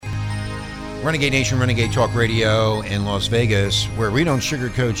Renegade Nation, Renegade Talk Radio in Las Vegas, where we don't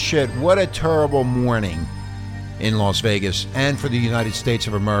sugarcoat shit. What a terrible morning in Las Vegas and for the United States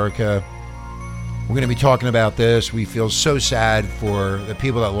of America. We're going to be talking about this. We feel so sad for the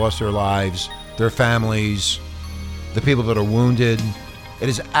people that lost their lives, their families, the people that are wounded. It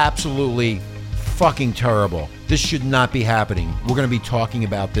is absolutely fucking terrible. This should not be happening. We're going to be talking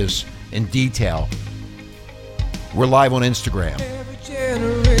about this in detail. We're live on Instagram.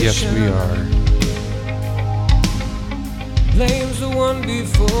 Yes, we are. Blames the one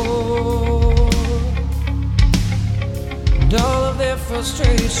before, and all of their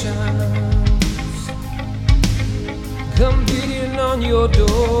frustrations come beating on your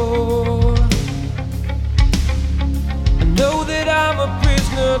door. I know that I'm a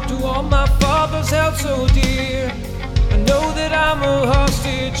prisoner to all my fathers held so dear. I know that I'm a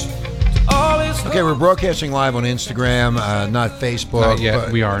hostage. Okay, we're broadcasting live on Instagram, not Facebook. Not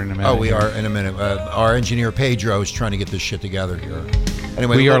yet. We are in a minute. Oh, we are in a minute. Our engineer Pedro is trying to get this shit together here.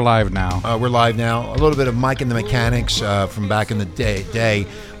 Anyway, we are live now. We're live now. A little bit of Mike and the Mechanics from back in the day.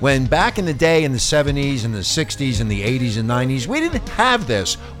 When back in the day in the 70s and the 60s and the 80s and 90s, we didn't have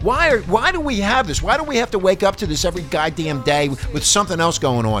this. Why do we have this? Why do we have to wake up to this every goddamn day with something else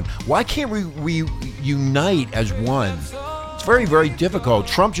going on? Why can't we unite as one? It's very, very difficult.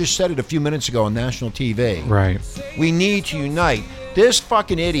 Trump just said it a few minutes ago on national TV. Right. We need to unite. This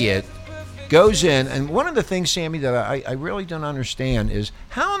fucking idiot goes in, and one of the things, Sammy, that I really don't understand is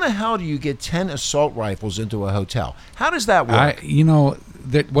how in the hell do you get 10 assault rifles into a hotel? How does that work?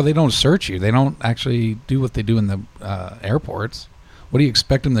 They don't search you. They don't actually do what they do in the airports. What do you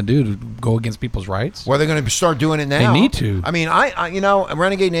expect them to do, to go against people's rights? Well, they're going to start doing it now. They need to. I mean,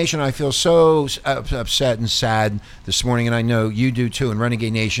 Renegade Nation, I feel so upset and sad this morning, and I know you do too. In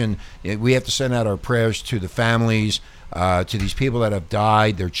Renegade Nation, we have to send out our prayers to the families, to these people that have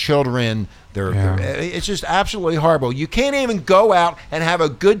died, their children. It's just absolutely horrible. You can't even go out and have a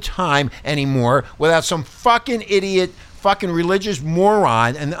good time anymore without some fucking idiot, fucking religious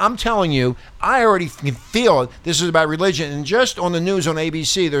moron. And I'm telling you, I already feel it. This is about religion. And just on the news on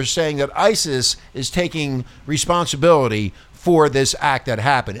ABC, they're saying that ISIS is taking responsibility for this act that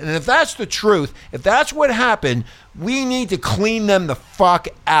happened. And if that's the truth, if that's what happened, we need to clean them the fuck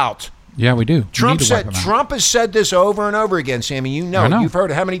out. Yeah, we do. Trump has said this over and over again, Sammy. You know, you've heard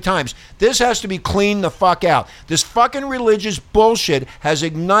it how many times. This has to be cleaned the fuck out. This fucking religious bullshit has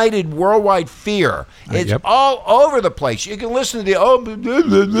ignited worldwide fear. It's all over the place. You can listen to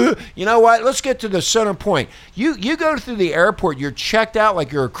the, you know what? Let's get to the center point. You go through the airport, you're checked out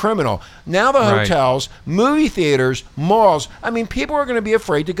like you're a criminal. Now the hotels, movie theaters, malls, I mean, people are going to be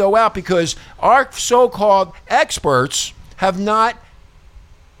afraid to go out because our so-called experts have not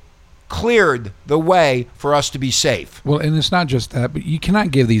cleared the way for us to be safe. Well, and it's not just that, but you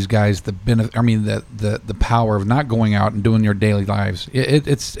cannot give these guys the power of not going out and doing your daily lives.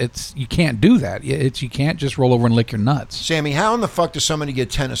 It's you can't do that. You can't just roll over and lick your nuts. Sammy, how in the fuck does somebody get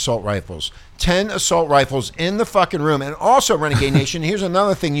 10 assault rifles? 10 assault rifles in the fucking room. And also, Renegade Nation, here's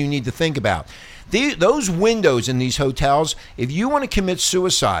another thing you need to think about. Those windows in these hotels, if you want to commit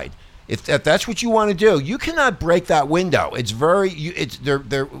suicide, if that's what you want to do, you cannot break that window.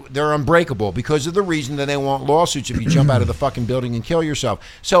 They're unbreakable because of the reason that they want lawsuits if you jump out of the fucking building and kill yourself.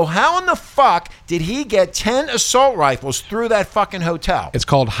 So how in the fuck did he get 10 assault rifles through that fucking hotel? It's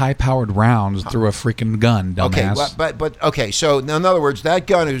called high-powered rounds through a freaking gun, dumbass. Okay, but okay. So in other words, that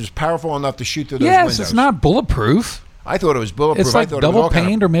gun is powerful enough to shoot through those windows. Yes, it's not bulletproof. I thought it was bulletproof. It's like double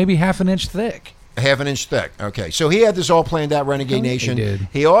paned or maybe half an inch thick. Half an inch thick. Okay, so he had this all planned out, Renegade Nation. He did.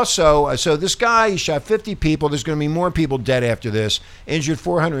 He also, so this guy, he shot 50 people. There's going to be more people dead after this. Injured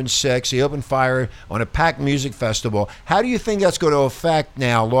 406. He opened fire on a packed music festival. How do you think that's going to affect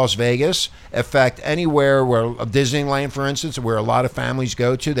now Las Vegas? Affect anywhere where Disneyland, for instance, where a lot of families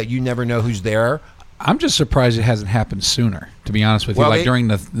go to that you never know who's there? I'm just surprised it hasn't happened sooner, to be honest with you. Like during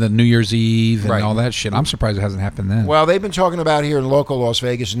the New Year's Eve and all that shit. I'm surprised it hasn't happened then. Well, they've been talking about here in local Las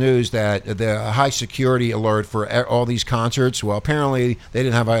Vegas news that the high security alert for all these concerts, well, apparently they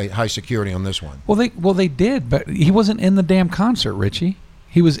didn't have high security on this one. Well, they did, but he wasn't in the damn concert, Richie.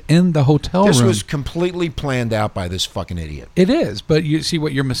 He was in the hotel room. This was completely planned out by this fucking idiot. It is, but you see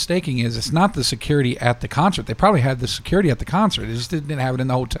what you're mistaking is it's not the security at the concert. They probably had the security at the concert. They just didn't have it in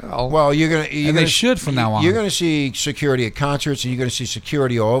the hotel. Well, they should from now on. You're going to see security at concerts, and you're going to see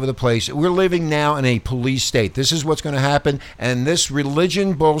security all over the place. We're living now in a police state. This is what's going to happen, and this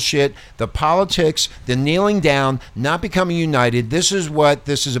religion bullshit, the politics, the kneeling down, not becoming united, this is what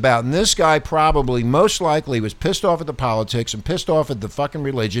this is about. And this guy probably, most likely, was pissed off at the politics and pissed off at the fucking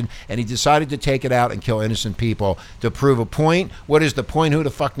fucking religion, and he decided to take it out and kill innocent people to prove a point. What is the point? Who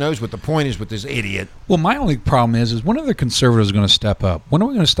the fuck knows what the point is with this idiot? Well, my only problem is when are the conservatives going to step up? When are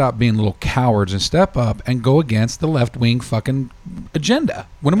we going to stop being little cowards and step up and go against the left-wing fucking agenda?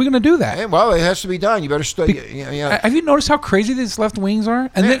 When are we going to do that? Hey, well, it has to be done. You better study. Have you noticed how crazy these left wings are?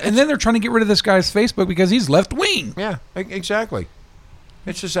 And then they're trying to get rid of this guy's Facebook because he's left wing. Yeah, exactly.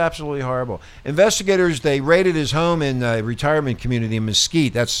 It's just absolutely horrible. Investigators, they raided his home in a retirement community in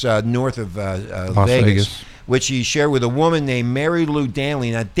Mesquite. That's north of Las Vegas, which he shared with a woman named Mary Lou Danley.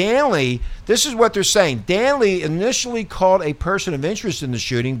 Now, Danley, this is what they're saying. Danley initially called a person of interest in the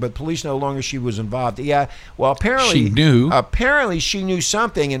shooting, but police no longer she was involved. Yeah, well, apparently she knew. Apparently, she knew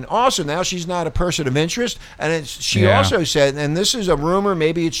something, and also now she's not a person of interest. And she also said, and this is a rumor,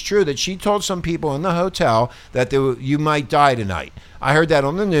 maybe it's true, that she told some people in the hotel that you might die tonight. I heard that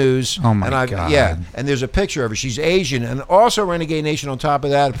on the news. Oh, my God. Yeah, and there's a picture of her. She's Asian. And also, Renegade Nation, on top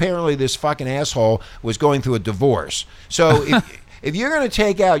of that, apparently this fucking asshole was going through a divorce. So if you're going to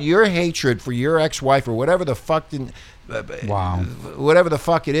take out your hatred for your ex-wife or whatever the fuck, whatever the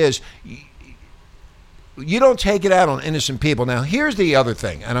fuck it is, you don't take it out on innocent people. Now, here's the other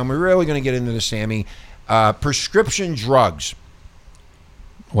thing, and I'm really going to get into this, Sammy. Prescription drugs.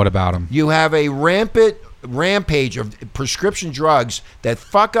 What about them? You have a rampage of prescription drugs that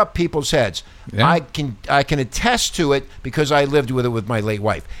fuck up people's heads. Yeah. I can attest to it because I lived with it with my late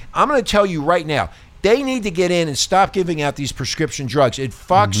wife. I'm going to tell you right now, they need to get in and stop giving out these prescription drugs. It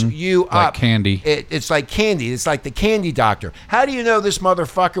fucks you up. Like candy. It's like candy. It's like the candy doctor. How do you know this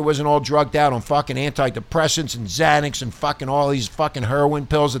motherfucker wasn't all drugged out on fucking antidepressants and Xanax and fucking all these fucking heroin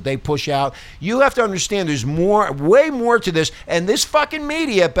pills that they push out? You have to understand there's way more to this, and this fucking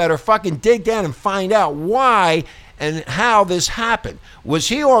media better fucking dig down and find out why and how this happened. Was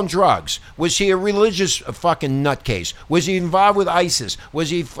he on drugs? Was he a religious fucking nutcase? Was he involved with ISIS? Was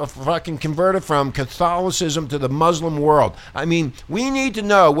he fucking converted from Catholicism to the Muslim world? I mean, we need to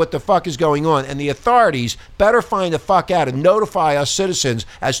know what the fuck is going on, and the authorities better find the fuck out and notify us citizens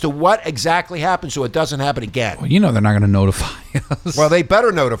as to what exactly happened so it doesn't happen again. Well, you know they're not going to notify us. Well, they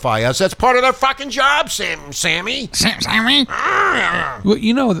better notify us. That's part of their fucking job, Sammy. Sammy? Well,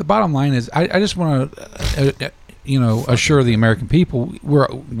 you know, the bottom line is I just want to... assure the American people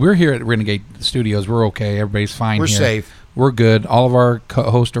we're here at Renegade Studios. We're okay. Everybody's fine. We're here. safe. We're good. All of our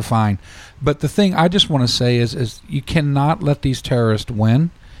hosts are fine. But the thing I just want to say is you cannot let these terrorists win.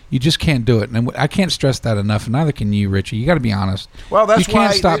 You just can't do it, and I can't stress that enough. And neither can you, Richie. You got to be honest. Well, that's you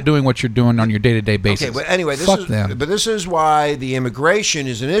can't stop doing what you're doing on your day-to-day basis. Okay, but anyway, this is why the immigration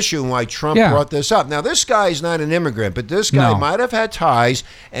is an issue and why Trump brought this up. Now, this guy is not an immigrant, but this guy might have had ties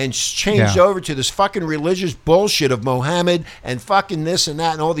and changed over to this fucking religious bullshit of Mohammed and fucking this and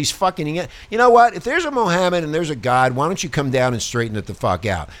that and all these fucking... You know what? If there's a Mohammed and there's a God, why don't you come down and straighten it the fuck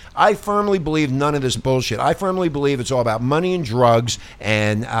out? I firmly believe none of this bullshit. I firmly believe it's all about money and drugs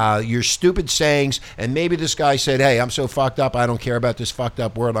and... your stupid sayings, and maybe this guy said, hey, I'm so fucked up, I don't care about this fucked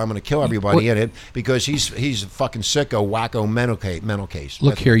up world, I'm going to kill everybody in it because he's a fucking sicko, wacko mental case.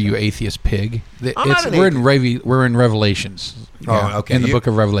 Look here, you atheist pig. We're in Revelations. Oh, okay. In the book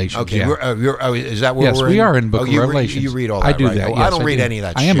of Revelations. Okay, yeah. Is that where we're in? Yes, we are in book of Revelations. You read all that, I do right? that, Oh, yes, I don't read any of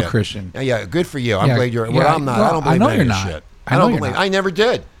that I shit. am a Christian. Yeah, good for you. I'm glad you're... Well, I'm not. Well, I don't believe you're any of not. shit. I know you're not. I never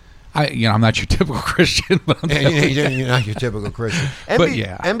did. I'm not your typical Christian, but you're not your typical Christian. But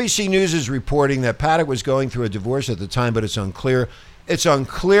yeah. NBC News is reporting that Paddock was going through a divorce at the time, but it's unclear. It's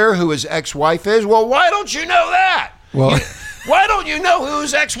unclear who his ex-wife is. Well, why don't you know that? Well, why don't you know who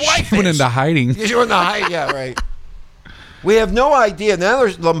his ex-wife is? She went into hiding. She went into hiding. Yeah, right. We have no idea. Now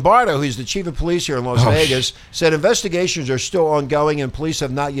there's Lombardo, who's the chief of police here in Las Vegas, said investigations are still ongoing and police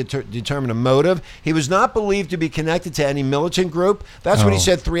have not yet determined a motive. He was not believed to be connected to any militant group. That's what he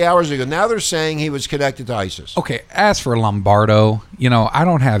said 3 hours ago. Now they're saying he was connected to ISIS. Okay, as for Lombardo, I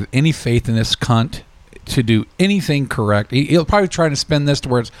don't have any faith in this cunt to do anything correct. He'll probably try to spin this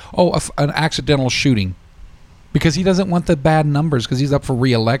towards, an accidental shooting because he doesn't want the bad numbers because he's up for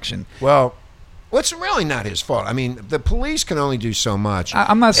re-election. Well... it's really not his fault. I mean, the police can only do so much.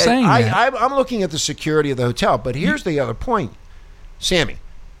 I'm not saying that. I'm looking at the security of the hotel, but here's the other point. Sammy,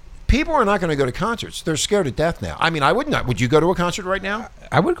 people are not going to go to concerts. They're scared to death now. I mean, I would not. Would you go to a concert right now?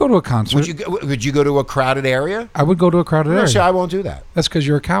 I would go to a concert. Would you go to a crowded area? I would go to a crowded area. See, I won't do that. That's because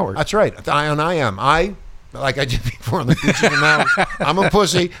you're a coward. That's right. I am. I like I did before on the beach of Maui. I'm a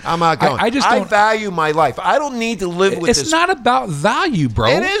pussy. I'm not going. I value my life. I don't need to live with this. It's not about value, bro.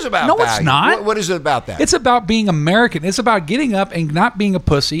 It is about no, value. It's not. What is it about that? It's about being American. It's about getting up and not being a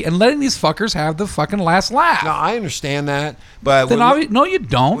pussy and letting these fuckers have the fucking last laugh. No, I understand that, but no, you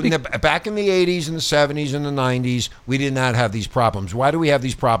don't. Back in the 80s and the 70s and the 90s, we did not have these problems. Why do we have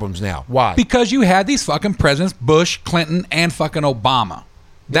these problems now? Why? Because you had these fucking presidents, Bush, Clinton, and fucking Obama.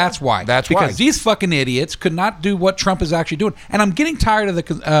 That's why. Because these fucking idiots could not do what Trump is actually doing. And I'm getting tired of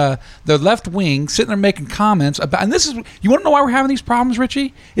the left wing sitting there making comments about. And this is, you want to know why we're having these problems,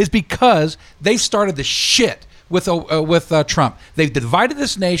 Richie? Is because they started the shit with Trump. They've divided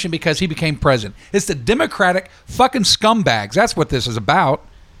this nation because he became president. It's the Democratic fucking scumbags. That's what this is about.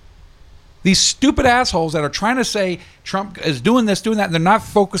 These stupid assholes that are trying to say Trump is doing this, doing that, and they're not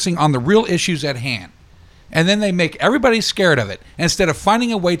focusing on the real issues at hand. And then they make everybody scared of it instead of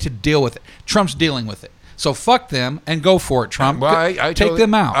finding a way to deal with it. Trump's dealing with it. So fuck them and go for it, Trump. Well, I take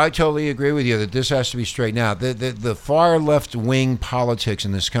them out. I totally agree with you that this has to be straightened out. The far left wing politics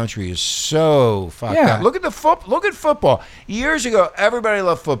in this country is so fucked up. Look at football. Years ago, everybody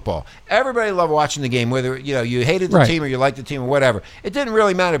loved football. Everybody loved watching the game, whether you hated the team or you liked the team or whatever. It didn't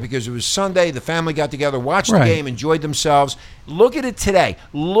really matter because it was Sunday. The family got together, watched the game, enjoyed themselves. Look at it today.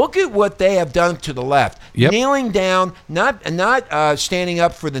 Look at what they have done to the left. Yep. Kneeling down, not standing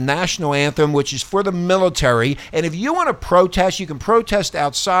up for the national anthem, which is for the military. And if you want to protest, you can protest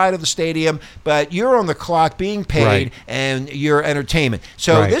outside of the stadium, but you're on the clock being paid and you're entertainment.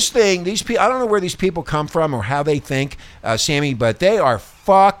 So this thing, these people, I don't know where these people come from or how they think, Sammy, but they are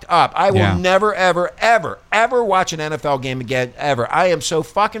fucked up. I will never, ever, ever, ever watch an NFL game again, ever. I am so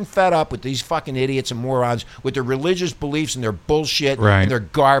fucking fed up with these fucking idiots and morons with their religious beliefs and their bullshit and their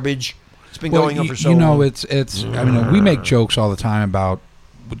garbage. It's been going on for so long. It's. I mean, we make jokes all the time about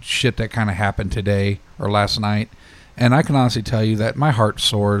shit that kind of happened today or last night, and I can honestly tell you that my heart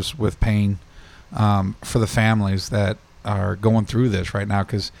soars with pain for the families that are going through this right now.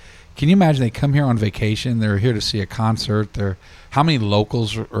 Because can you imagine they come here on vacation, they're here to see a concert, how many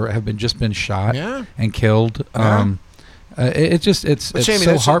locals have been shot and killed? It's Jamie,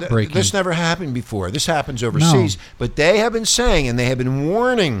 so heartbreaking. This never happened before. This happens overseas, but they have been saying and they have been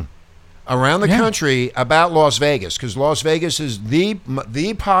warning around the country about Las Vegas, because Las Vegas is the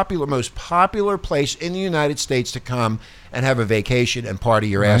most popular place in the United States to come and have a vacation and party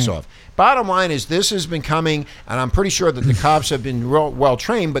your ass off. Bottom line is this has been coming, and I'm pretty sure that the cops have been well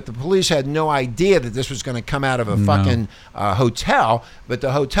trained, but the police had no idea that this was going to come out of a fucking hotel. But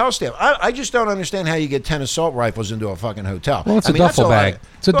the hotel staff, I just don't understand how you get 10 assault rifles into a fucking hotel. Well, it's a duffel bag.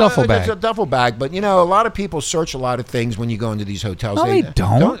 It's a duffel bag. It's a duffel bag, but a lot of people search a lot of things when you go into these hotels. No, they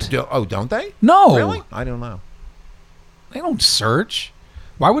don't. Don't they? No. Really? I don't know. They don't search.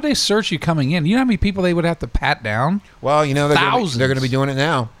 Why would they search you coming in? You know how many people they would have to pat down? Well, thousands. They're going to be doing it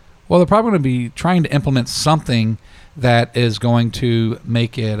now. Well, they're probably going to be trying to implement something that is going to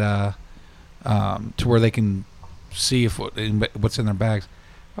make it to where they can see what's in their bags.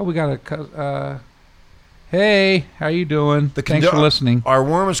 Oh, we got a... hey, how you doing? Thanks for listening. Our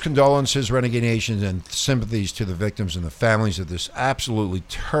warmest condolences, Renegade Nation, and sympathies to the victims and the families of this absolutely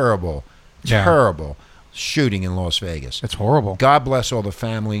terrible shooting in Las Vegas. It's horrible. God bless all the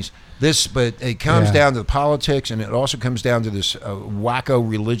families. But it comes down to the politics, and it also comes down to this wacko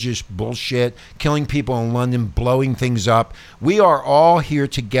religious bullshit, killing people in London, blowing things up. We are all here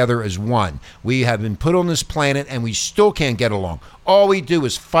together as one. We have been put on this planet, and we still can't get along. All we do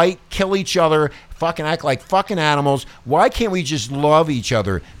is fight, kill each other, fucking act like fucking animals. Why can't we just love each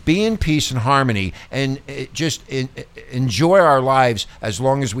other, be in peace and harmony, and just enjoy our lives as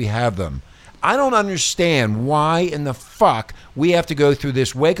long as we have them? I don't understand why in the fuck we have to go through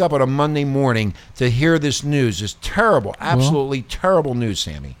this, wake up on a Monday morning to hear this news. This terrible, absolutely terrible news,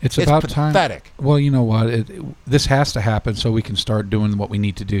 Sammy. It's about pathetic. Time. Well, you know what? This has to happen so we can start doing what we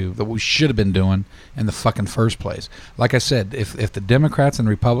need to do, that we should have been doing in the fucking first place. Like I said, if the Democrats and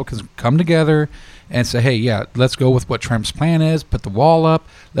the Republicans come together and say, hey, yeah, let's go with what Trump's plan is, put the wall up,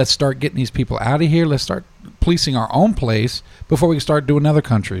 let's start getting these people out of here, let's start policing our own place before we start doing other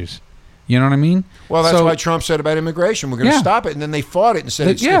countries. You know what I mean? Well, that's why Trump said about immigration. We're going to stop it. And then they fought it and said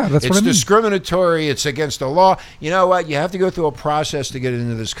it's discriminatory. It's against the law. You know what? You have to go through a process to get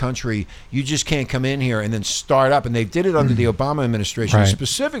into this country. You just can't come in here and then start up. And they did it under the Obama administration,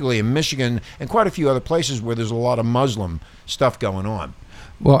 specifically in Michigan and quite a few other places where there's a lot of Muslim stuff going on.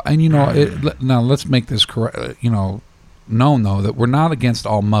 Well, and now let's make this known, though, that we're not against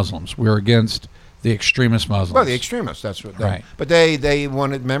all Muslims. We're against the extremist Muslims. Well, the extremists, that's what. But they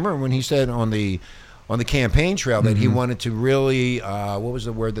wanted. Remember when he said on the on the campaign trail that he wanted to really, what was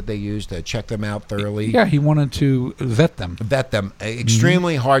the word that they used, to check them out thoroughly? Yeah, he wanted to vet them.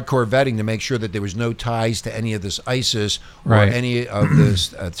 Extremely hardcore vetting to make sure that there was no ties to any of this ISIS or Right. any of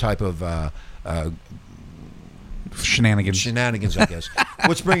this type of Shenanigans. I guess.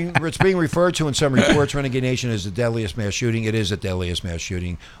 What's being referred to in some reports, Renegade Nation, as the deadliest mass shooting. It is the deadliest mass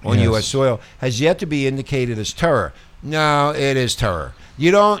shooting on Yes. U.S. soil. Has yet to be indicated as terror. No, it is terror.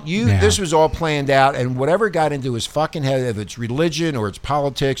 Yeah. This was all planned out, and whatever got into his fucking head, if it's religion or it's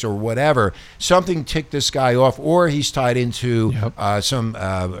politics or whatever, something ticked this guy off, or he's tied into some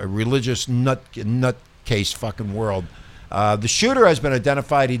religious nutcase fucking world. The shooter has been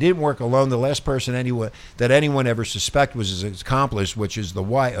identified. He didn't work alone. The last person that anyone ever suspected was his accomplice, which is the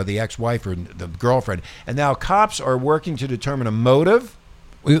wife or the ex-wife or the girlfriend. And now cops are working to determine a motive.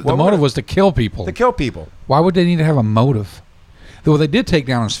 The motive was to kill people. To kill people. Why would they need to have a motive? Well, they did take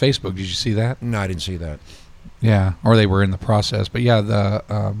down his Facebook. Did you see that? No, I didn't see that. Yeah, or they were in the process. But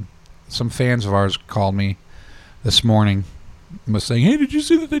yeah, some fans of ours called me this morning and was saying, "Hey, did you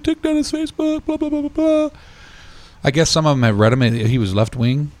see that they took down his Facebook? Blah blah blah blah blah." I guess some of them have read him. He was left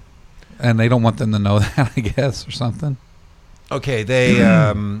wing, and they don't want them to know that, I guess, or something. Okay,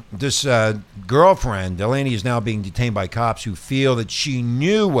 this girlfriend, Delaney, is now being detained by cops who feel that she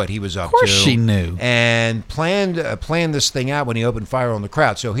knew what he was up to. Of course she knew. And planned this thing out when he opened fire on the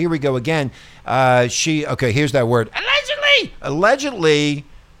crowd. So here we go again. Here's that word. Allegedly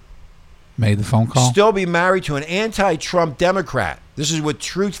Made the phone call. still be married to an anti-Trump Democrat. This is what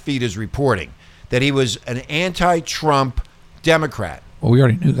TruthFeed is reporting, that he was an anti-Trump Democrat. Well, we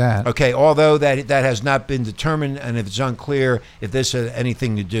already knew that. Okay, although that has not been determined, and if it's unclear if this had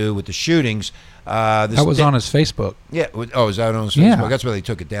anything to do with the shootings. That was on his Facebook. Yeah. Oh, is that on his Yeah. Facebook? That's why they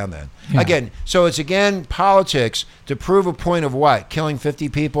took it down then. Yeah. Again, so it's politics to prove a point of what? Killing 50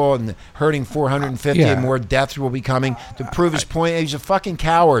 people and hurting 450 Yeah. and more deaths will be coming to prove his point. He's a fucking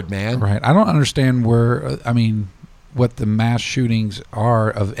coward, man. Right. I don't understand what the mass shootings are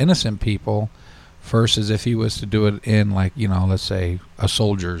of innocent people versus if he was to do it in, like, let's say a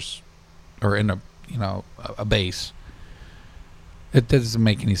soldier's or in a base. It doesn't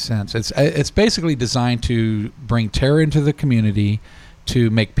make any sense. It's basically designed to bring terror into the community, to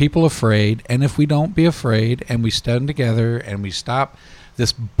make people afraid. And if we don't be afraid and we stand together and we stop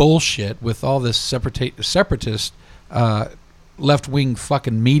this bullshit with all this separatist left-wing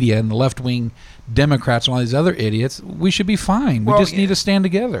fucking media and the left-wing Democrats and all these other idiots, we should be fine. We just need to stand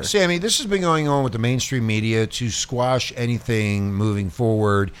together. Sammy, this has been going on with the mainstream media to squash anything moving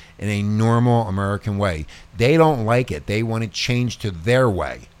forward in a normal American way. They don't like it. They want to change to their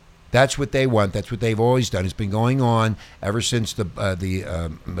way. That's what they want. That's what they've always done. It's been going on ever since the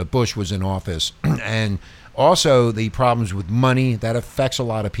Bush was in office. And also the problems with money, that affects a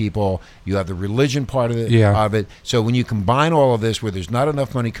lot of people. You have the religion part of it. So when you combine all of this, where there's not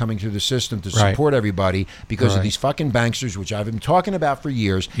enough money coming through the system to support everybody because of these fucking banksters, which I've been talking about for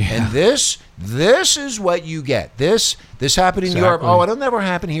years, and this is what you get. This happened in Europe. Oh, it'll never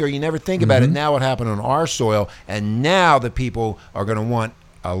happen here. You never think about it. Now it happened on our soil, and now the people are going to want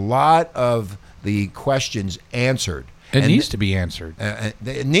a lot of the questions answered. It needs to be answered.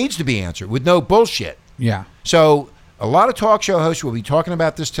 It needs to be answered with no bullshit. Yeah. So a lot of talk show hosts will be talking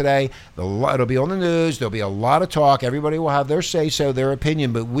about this today. It'll be on the news. There'll be a lot of talk. Everybody will have their say-so, their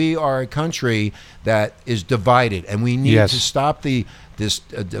opinion. But we are a country that is divided, and we need to stop this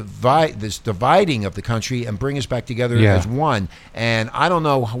dividing of the country and bring us back together as one. And I don't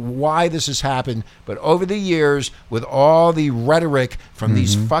know why this has happened, but over the years, with all the rhetoric from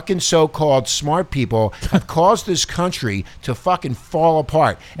these fucking so-called smart people, have caused this country to fucking fall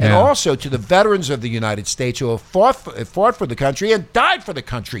apart. And also to the veterans of the United States who have fought for the country and died for the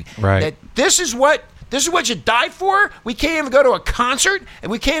country. Right. That this is what you died for? We can't even go to a concert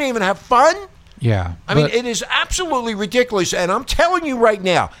and we can't even have fun? Yeah. I mean, it is absolutely ridiculous. And I'm telling you right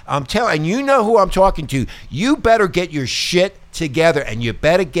now, and you know who I'm talking to, you better get your shit together, and you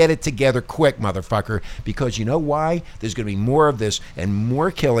better get it together quick, motherfucker, because you know why? There's going to be more of this and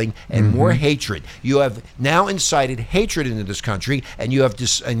more killing and more hatred. You have now incited hatred into this country, and you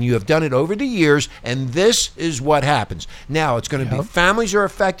have done it over the years, and this is what happens. Now, it's going to be families are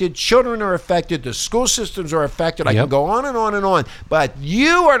affected, children are affected, the school systems are affected. I can go on and on and on, but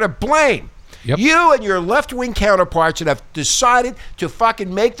you are to blame. Yep. You and your left-wing counterparts that have decided to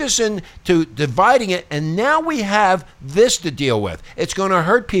fucking make this into dividing it, and now we have this to deal with. It's going to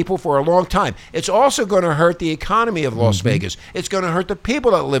hurt people for a long time. It's also going to hurt the economy of Las Vegas. It's going to hurt the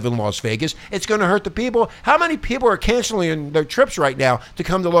people that live in Las Vegas. It's going to hurt the people. How many people are canceling their trips right now to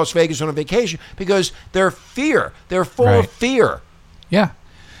come to Las Vegas on a vacation because they're full of fear? Yeah.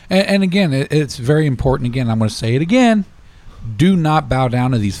 And again, it's very important. Again, I'm going to say it again. Do not bow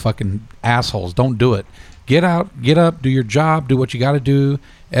down to these fucking assholes. Don't do it. Get out, get up, do your job, do what you got to do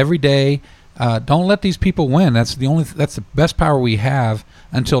every day. Don't let these people win. That's the best power we have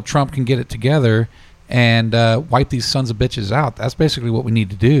until Trump can get it together and wipe these sons of bitches out. That's basically what we need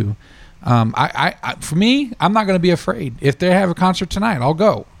to do. For me, I'm not going to be afraid. If they have a concert tonight, I'll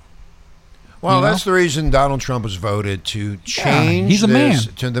go. Well, that's the reason Donald Trump was voted to change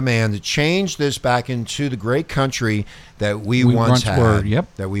to change this back into the great country that we once had, were.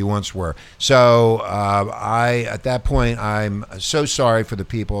 Yep. That we once were. So at that point, I'm so sorry for the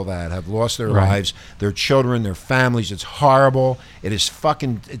people that have lost their lives, their children, their families. It's horrible. It is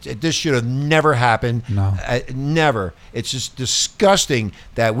fucking. This should have never happened. No, never. It's just disgusting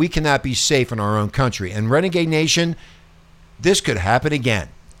that we cannot be safe in our own country. And Renegade Nation, this could happen again.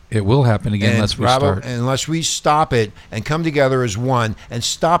 It will happen again unless we stop it and come together as one and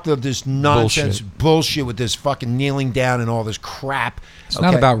stop this nonsense bullshit with this fucking kneeling down and all this crap. It's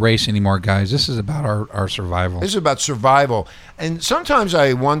not about race anymore, guys. This is about our survival. This is about survival. And sometimes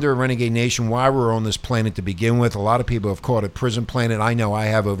I wonder, Renegade Nation, why we're on this planet to begin with. A lot of people have called it prison planet. I know I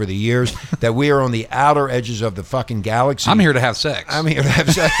have over the years. That we are on the outer edges of the fucking galaxy. I'm here to have sex. I'm here to have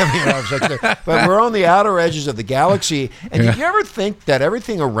sex. But we're on the outer edges of the galaxy. And did you ever think that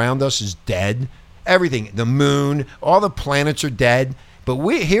everything around us is dead? Everything. The moon, all the planets are dead. But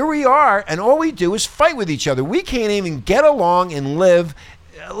here we are, and all we do is fight with each other. We can't even get along and live,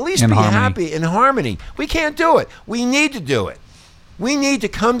 at least be happy in harmony. We can't do it. We need to do it. We need to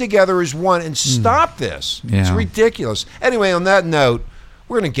come together as one and stop this. Yeah. It's ridiculous. Anyway, on that note,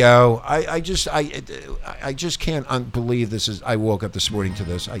 we're going to go. I just can't believe this is. I woke up this morning to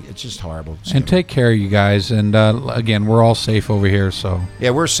this. It's just horrible. And take care of you guys. And again, we're all safe over here. So yeah,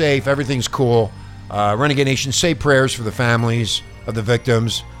 we're safe. Everything's cool. Renegade Nation, say prayers for the families of the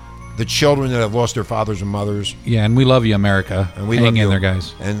victims, the children that have lost their fathers and mothers. Yeah, and we love you, America. And we hang love you in there,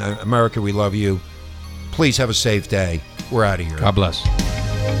 guys. And America, we love you. Please have a safe day. We're out of here. God bless.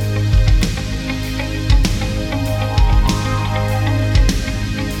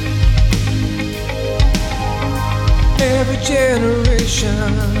 Every generation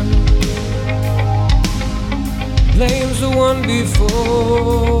blames the one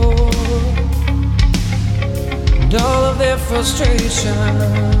before, and all of their frustrations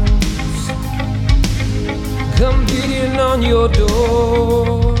come beating on your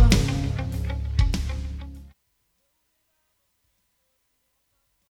door.